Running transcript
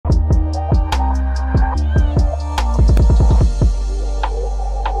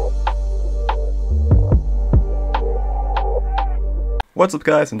What's up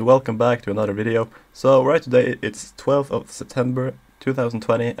guys, and welcome back to another video. So right today it's 12th of September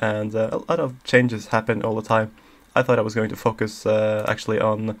 2020 and a lot of changes happen all the time. I thought I was going to focus actually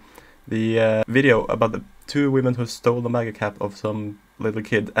on the video about the two women who stole the MAGA cap of some little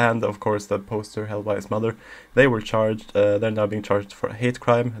kid, and of course the poster held by his mother. They were charged, they're now being charged for a hate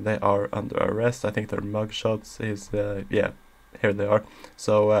crime. They are under arrest. I think their mugshots is, yeah, here they are.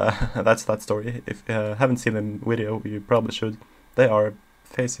 So that's that story. If you haven't seen the video, you probably should. They are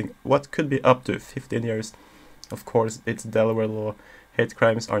facing what could be up to 15 years. Of course, it's Delaware law. Hate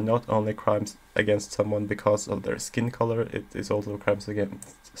crimes are not only crimes against someone because of their skin color, it is also crimes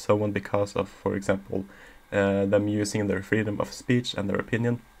against someone because of, for example, them using their freedom of speech and their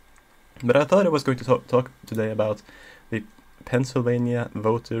opinion. But I thought I was going to talk today about the Pennsylvania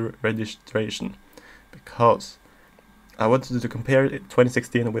voter registration, because I wanted to compare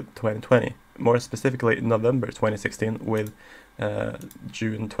 2016 with 2020, more specifically November 2016 with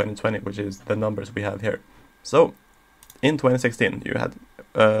June 2020, which is the numbers we have here. So, in 2016, you had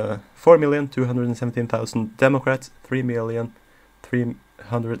 4,217,000 Democrats,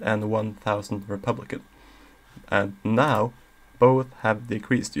 3,301,000 Republicans. And now, both have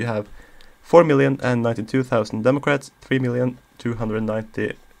decreased. You have 4,092,000 Democrats,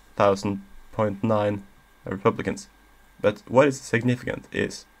 3,290,000.9 Republicans. But what is significant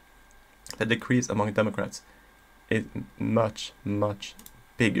is the decrease among Democrats is much, much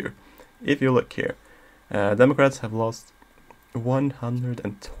bigger. If you look here, Democrats have lost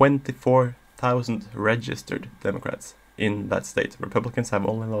 124,000 registered Democrats in that state. Republicans have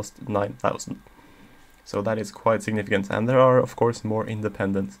only lost 9,000. So that is quite significant. And there are, of course, more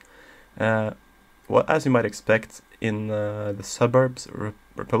independents. Well, as you might expect, in the suburbs,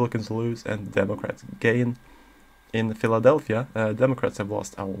 Republicans lose and Democrats gain. In Philadelphia, Democrats have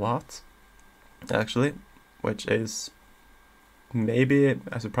lost a lot, actually, which is maybe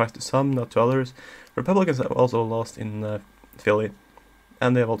a surprise to some, not to others. Republicans have also lost in Philly,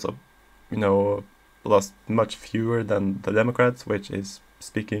 and they have also, lost much fewer than the Democrats, which is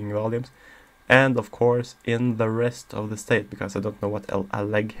speaking volumes. And of course, in the rest of the state, because I don't know what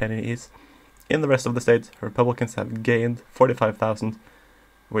Allegheny is, in the rest of the state, Republicans have gained 45,000,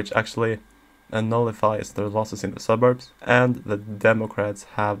 which actually nullifies their losses in the suburbs, and the Democrats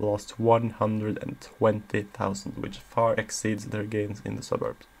have lost 120,000, which far exceeds their gains in the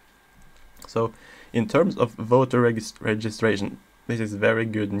suburbs. So, in terms of voter registration, this is very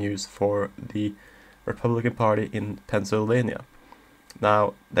good news for the Republican Party in Pennsylvania.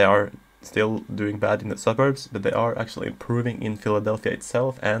 Now, they are still doing bad in the suburbs, but they are actually improving in Philadelphia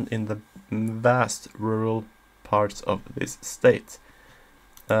itself and in the vast rural parts of this state.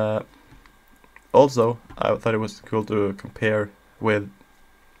 Also, I thought it was cool to compare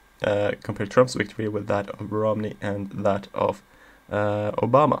Trump's victory with that of Romney and that of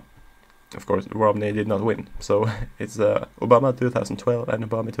Obama. Of course, Romney did not win, so it's Obama 2012 and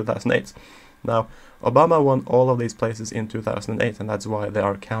Obama 2008. Now, Obama won all of these places in 2008, and that's why they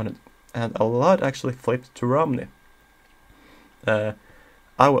are counted. And a lot actually flipped to Romney. I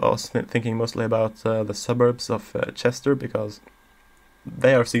was thinking mostly about the suburbs of Chester, because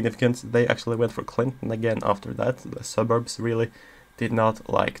they are significant. They actually went for Clinton again after that. The suburbs really did not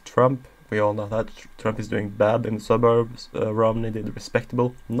like Trump. We all know that Trump is doing bad in the suburbs. Romney did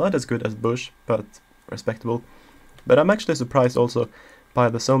respectable. Not as good as Bush, but respectable. But I'm actually surprised also by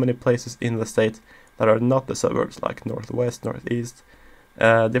the so many places in the state that are not the suburbs, like Northwest, Northeast.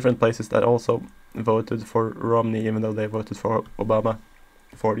 Different places that also voted for Romney, even though they voted for Obama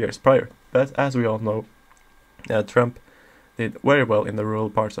 4 years prior. But as we all know, Trump did very well in the rural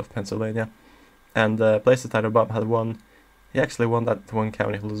parts of Pennsylvania, and places that Obama had won. He actually won that one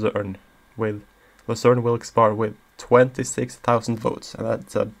county, Luzerne Wilkes-Barre, with 26,000 votes, and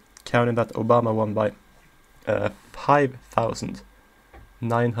that's a county that Obama won by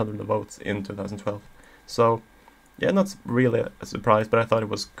 5,900 votes in 2012. So, yeah, not really a surprise, but I thought it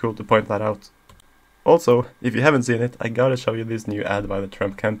was cool to point that out. Also, if you haven't seen it, I gotta show you this new ad by the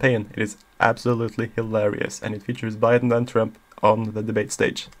Trump campaign. It is absolutely hilarious, and it features Biden and Trump on the debate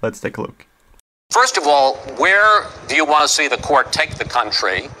stage. Let's take a look. First of all, where do you want to see the court take the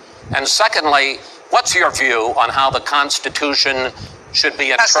country? And secondly, what's your view on how the Constitution should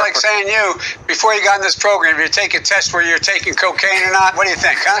be interpreted? That's like saying before you got in this program, you take a test where you're taking cocaine or not. What do you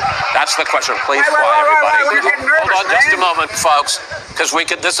think, huh? That's the question. Please, quiet, everybody. We're getting nervous, Hold on just a moment, folks, because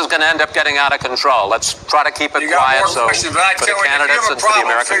this is going to end up getting out of control. Let's try to keep it quiet for the candidates and for the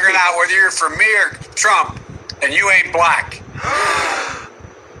American people. Figuring out whether you're for me or Trump, and you ain't black.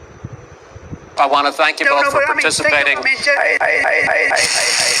 I want to thank you both for participating.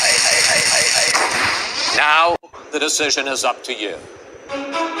 Now the decision is up to you.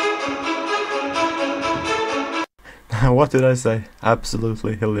 What did I say?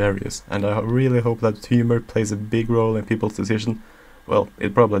 Absolutely hilarious, and I really hope that humor plays a big role in people's decision. Well,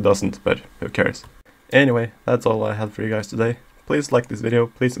 it probably doesn't, but who cares. Anyway, that's all I had for you guys today. Please like this video,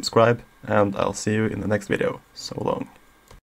 please subscribe, and I'll see you in the next video. So long.